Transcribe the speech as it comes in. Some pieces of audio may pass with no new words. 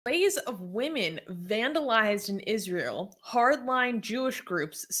Displays of women vandalized in Israel, hardline Jewish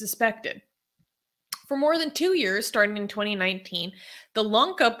groups suspected. For more than 2 years, starting in 2019, the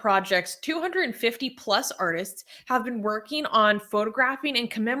Lonka Project's 250 plus artists have been working on photographing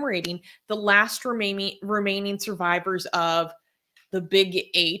and commemorating the last remaining survivors of the Big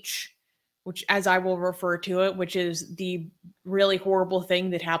H, which, as I will refer to it, which is the really horrible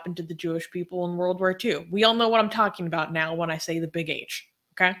thing that happened to the Jewish people in World War II. We all know what I'm talking about now when I say the Big H.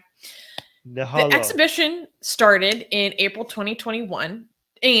 Okay. The exhibition started in April 2021,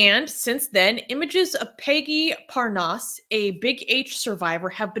 and since then, images of Peggy Parnass, a Big H survivor,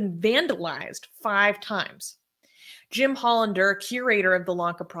 have been vandalized 5 times. Jim Hollander, curator of the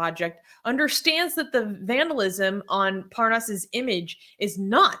Lonka Project, understands that the vandalism on Parnass's image is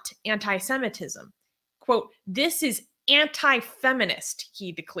not anti-Semitism. Quote, "This is anti-feminist,"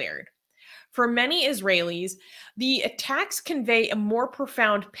 he declared. For many Israelis, the attacks convey a more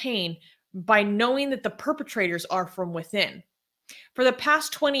profound pain by knowing that the perpetrators are from within. For the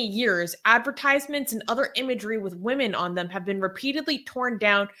past 20 years, advertisements and other imagery with women on them have been repeatedly torn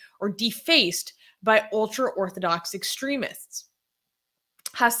down or defaced by ultra-Orthodox extremists.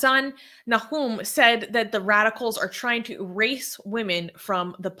 Hassan-Nahoum said that the radicals are trying to erase women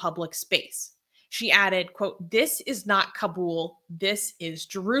from the public space. She added, quote, "This is not Kabul, this is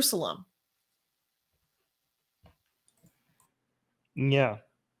Jerusalem." Yeah.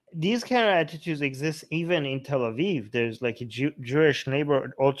 These kind of attitudes exist even in Tel Aviv. There's like a Jewish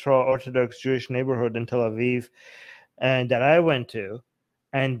neighborhood, ultra-Orthodox Jewish neighborhood in Tel Aviv, and that I went to,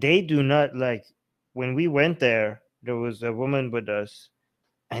 and they do not like. When we went there, there was a woman with us,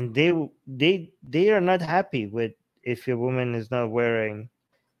 and they are not happy with if a woman is not wearing.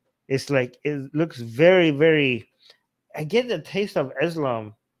 It's like it looks very, very. I get the taste of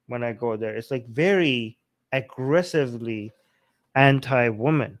Islam when I go there. It's like very aggressively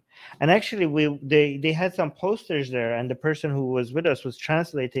anti-woman. And actually they had some posters there, and the person who was with us was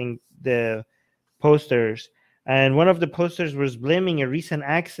translating the posters, and one of the posters was blaming a recent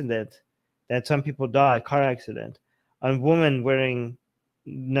accident that some people died, car accident, on women wearing,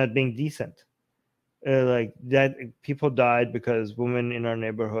 not being decent, like that people died because women in our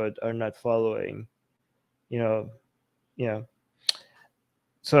neighborhood are not following, you know.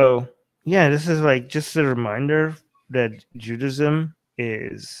 So yeah, this is like just a reminder that Judaism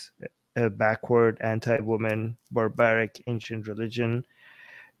is a backward, anti-woman, barbaric, ancient religion.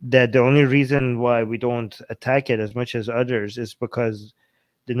 That the only reason why we don't attack it as much as others is because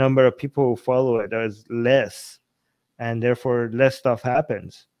the number of people who follow it is less, and therefore less stuff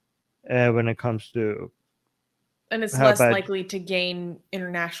happens when it comes to. And it's less likely to gain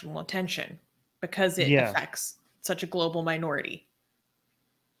international attention because it affects such a global minority.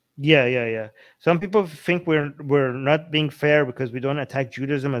 Yeah. Some people think we're not being fair because we don't attack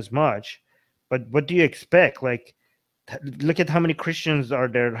Judaism as much. But what do you expect? Like, look at how many Christians are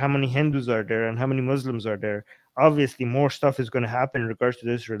there, how many Hindus are there, and how many Muslims are there. Obviously, more stuff is going to happen in regards to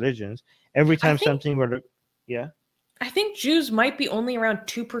those religions. Every time something were, I think Jews might be only around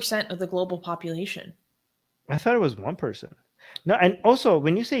 2% of the global population. I thought it was 1%. No, and also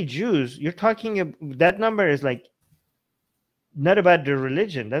when you say Jews, you're talking that number is like not about their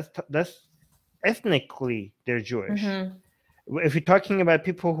religion. That's ethnically they're Jewish. Mm-hmm. If you're talking about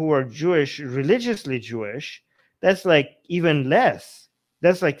people who are Jewish, religiously Jewish, that's like even less.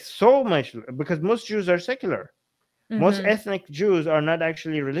 That's like so much, because most Jews are secular. Mm-hmm. Most ethnic Jews are not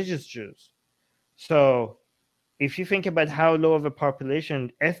actually religious Jews. So if you think about how low of a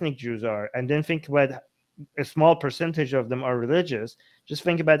population ethnic Jews are, and then think about a small percentage of them are religious, just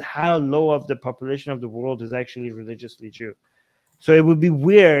think about how low of the population of the world is actually religiously Jew. So it would be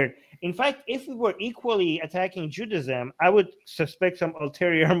weird. In fact, if we were equally attacking Judaism, I would suspect some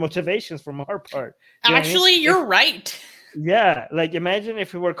ulterior motivations from our part. Actually, you're right. Yeah, like imagine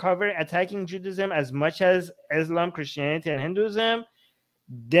if we were attacking Judaism as much as Islam, Christianity, and Hinduism,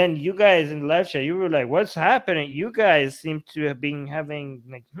 then you guys in the live chat, you were like, what's happening? You guys seem to have been having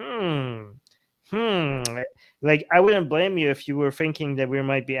like, like I wouldn't blame you if you were thinking that we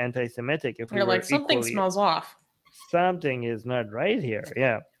might be anti-Semitic. If you're like, something smells off. Something is not right here.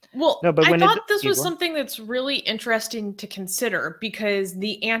 Yeah. Well, no, but I thought this was something that's really interesting to consider, because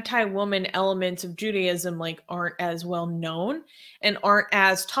the anti-woman elements of Judaism like aren't as well known and aren't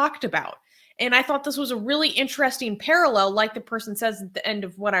as talked about. And I thought this was a really interesting parallel, like the person says at the end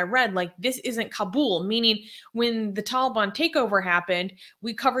of what I read, like this isn't Kabul, meaning when the Taliban takeover happened,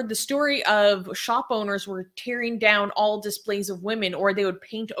 we covered the story of shop owners were tearing down all displays of women, or they would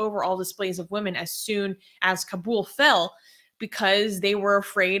paint over all displays of women as soon as Kabul fell. because they were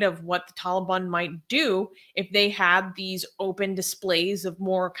afraid of what the Taliban might do if they had these open displays of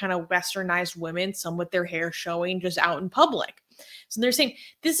more kind of westernized women, some with their hair showing, just out in public. So they're saying,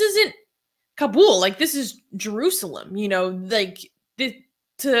 this isn't Kabul, like this is Jerusalem, you know, like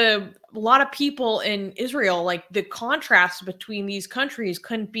to a lot of people in Israel, like the contrast between these countries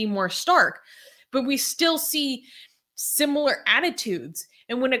couldn't be more stark, but we still see similar attitudes.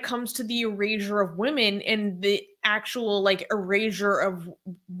 And when it comes to the erasure of women and the actual like erasure of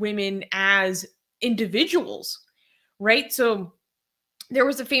women as individuals, right? So there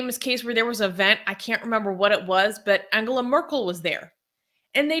was a famous case where there was an event, I can't remember what it was, but Angela Merkel was there.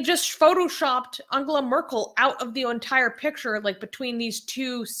 And they just photoshopped Angela Merkel out of the entire picture, like between these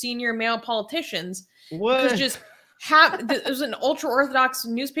two senior male politicians. What? Because just it was an ultra-Orthodox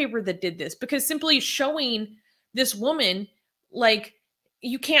newspaper that did this, because simply showing this woman, like,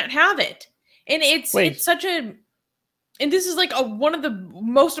 you can't have it. And it's such a, and this is like one of the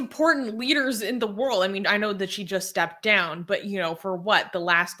most important leaders in the world. I mean, I know that she just stepped down, but you know, for what, the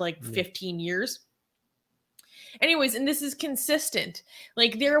last like 15 years? Anyways, and this is consistent.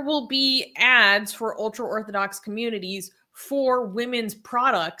 Like there will be ads for ultra-Orthodox communities for women's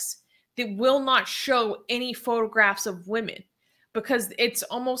products that will not show any photographs of women, because it's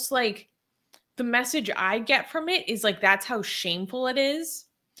almost like the message I get from it is like, that's how shameful it is.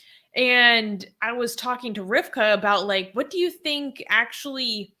 And I was talking to Rivka about like, what do you think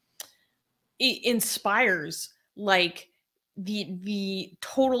actually inspires like the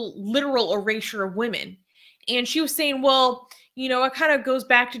total literal erasure of women? And she was saying, well, you know, it kind of goes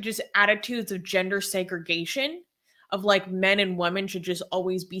back to just attitudes of gender segregation, of like men and women should just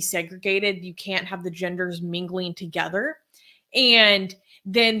always be segregated. You can't have the genders mingling together. And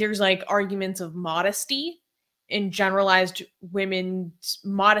then there's like arguments of modesty and generalized women's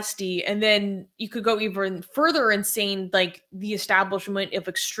modesty. And then you could go even further and saying like the establishment of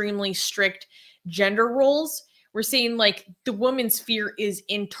extremely strict gender roles. We're saying like the woman's fear is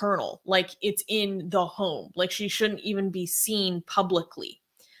internal, like it's in the home, like she shouldn't even be seen publicly.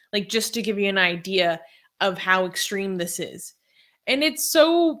 Like just to give you an idea of how extreme this is. And it's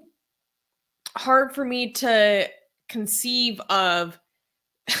so hard for me to conceive of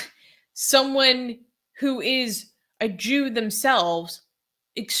someone who is a Jew themselves,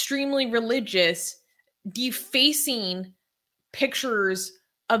 extremely religious, defacing pictures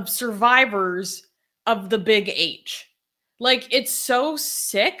of survivors of the big H. Like, it's so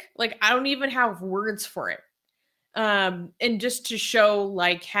sick. Like, I don't even have words for it. And just to show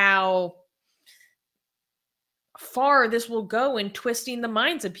like how far this will go in twisting the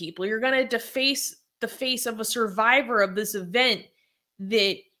minds of people. You're going to deface the face of a survivor of this event,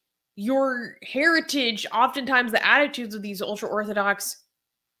 that your heritage, oftentimes the attitudes of these ultra-Orthodox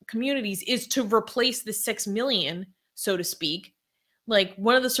communities is to replace the 6 million, so to speak. Like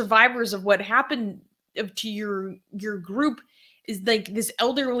one of the survivors of what happened to your group is like this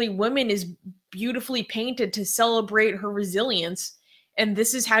elderly woman is beautifully painted to celebrate her resilience. And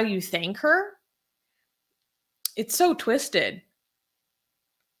this is how you thank her? It's so twisted.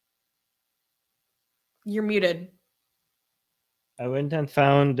 You're muted. I went and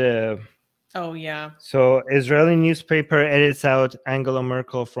found oh yeah. So Israeli newspaper edits out Angela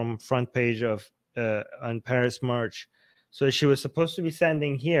Merkel from front page of on Paris March. So she was supposed to be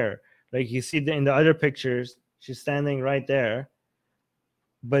standing here. Like you see in the other pictures, she's standing right there.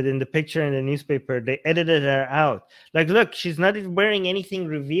 But in the picture in the newspaper, they edited her out. Like, look, she's not even wearing anything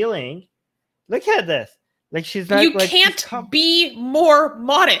revealing. Look at this. Like she's not. You like, can't be more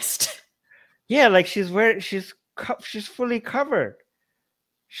modest. Yeah, like she's fully covered.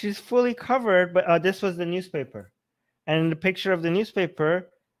 She's fully covered, but this was the newspaper. And in the picture of the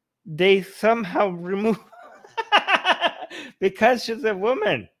newspaper, they somehow remove because she's a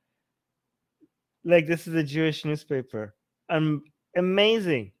woman. Like this is a Jewish newspaper.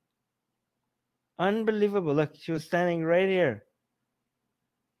 Amazing. Unbelievable. Look, she was standing right here.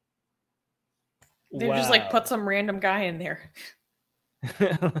 They just like put some random guy in there.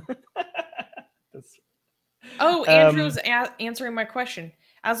 Oh, Andrew's answering my question.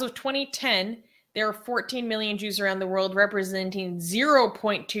 As of 2010, there are 14 million Jews around the world, representing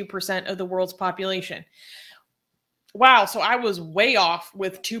 0.2% of the world's population. Wow, so I was way off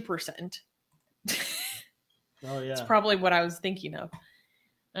with 2%. Oh yeah, it's probably what I was thinking of.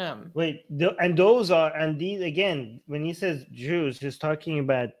 Wait, and those are, and these again, when he says Jews, he's talking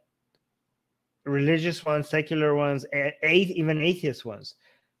about religious ones, secular ones, even atheist ones.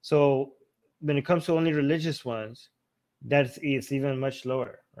 So when it comes to only religious ones, it's even much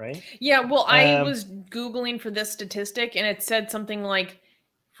lower, right? Yeah, well, I was Googling for this statistic, and it said something like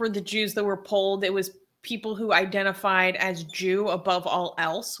for the Jews that were polled, it was people who identified as Jew above all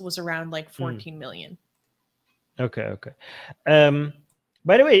else was around like 14 million. Okay, okay.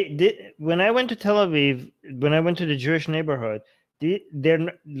 By the way, when I went to Tel Aviv, when I went to the Jewish neighborhood,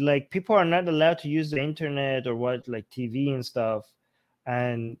 they're like, people are not allowed to use the internet or what, like TV and stuff,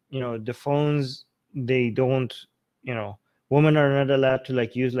 and the phones, they don't, women are not allowed to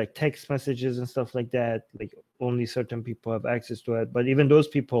like use like text messages and stuff like that. Like only certain people have access to it, but even those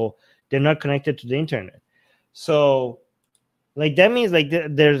people, they're not connected to the internet. So like that means like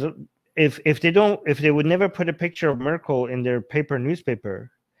there's, if they would never put a picture of Merkel in their paper newspaper,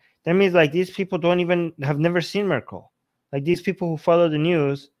 that means like these people have never seen Merkel. Like these people who follow the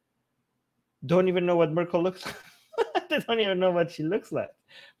news don't even know what Merkel looks like. They don't even know what she looks like,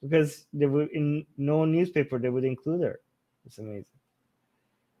 because they would, in no newspaper they would include her. It's amazing.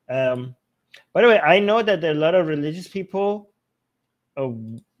 By the way, I know that there are a lot of religious people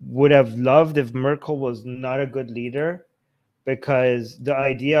would have loved if Merkel was not a good leader, because the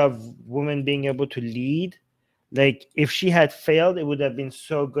idea of women being able to lead, like if she had failed, it would have been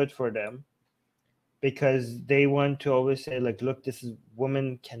so good for them, because they want to always say like, look,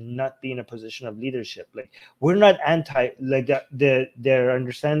 women cannot be in a position of leadership. Like we're not like their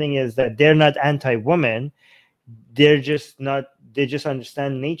understanding is that they're not anti-women. They just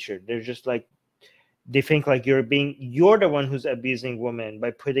understand nature. They're just like, they think like you're the one who's abusing women by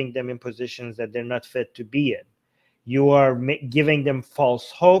putting them in positions that they're not fit to be in. You are giving them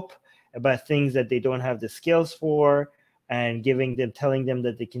false hope about things that they don't have the skills for, and telling them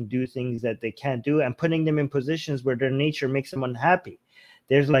that they can do things that they can't do, and putting them in positions where their nature makes them unhappy.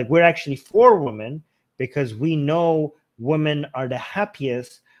 There's like, we're actually for women because we know women are the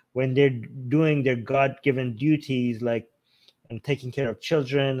happiest when they're doing their God-given duties, like and taking care of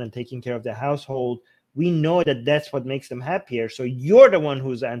children and taking care of the household. We know that that's what makes them happier. So you're the one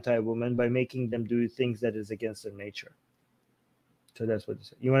who's anti-woman by making them do things that is against their nature. So that's what it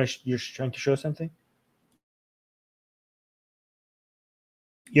is. You're trying to show something?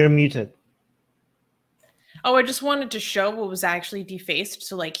 You're muted. Oh, I just wanted to show what was actually defaced.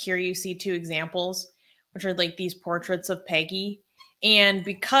 So like here you see two examples, which are like these portraits of Peggy. And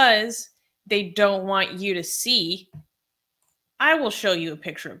because they don't want you to see, I will show you a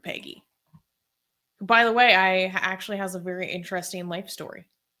picture of Peggy. By the way, I actually has a very interesting life story.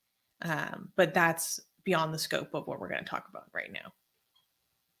 But that's beyond the scope of what we're going to talk about right now.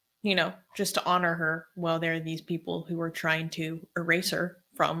 Just to honor her, well, there are these people who are trying to erase her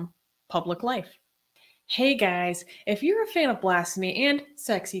from public life. Hey guys, if you're a fan of Blasphemy and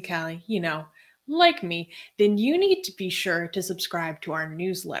Sexy Callie, like me, then you need to be sure to subscribe to our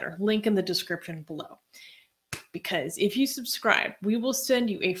newsletter, link in the description below. Because if you subscribe, we will send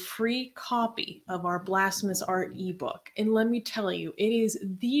you a free copy of our Blasphemous Art ebook. And let me tell you, it is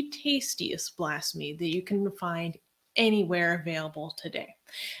the tastiest blasphemy that you can find anywhere available today.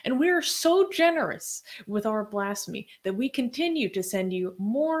 And we are so generous with our blasphemy that we continue to send you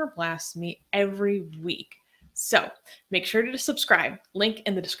more blasphemy every week. So make sure to subscribe, link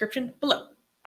in the description below.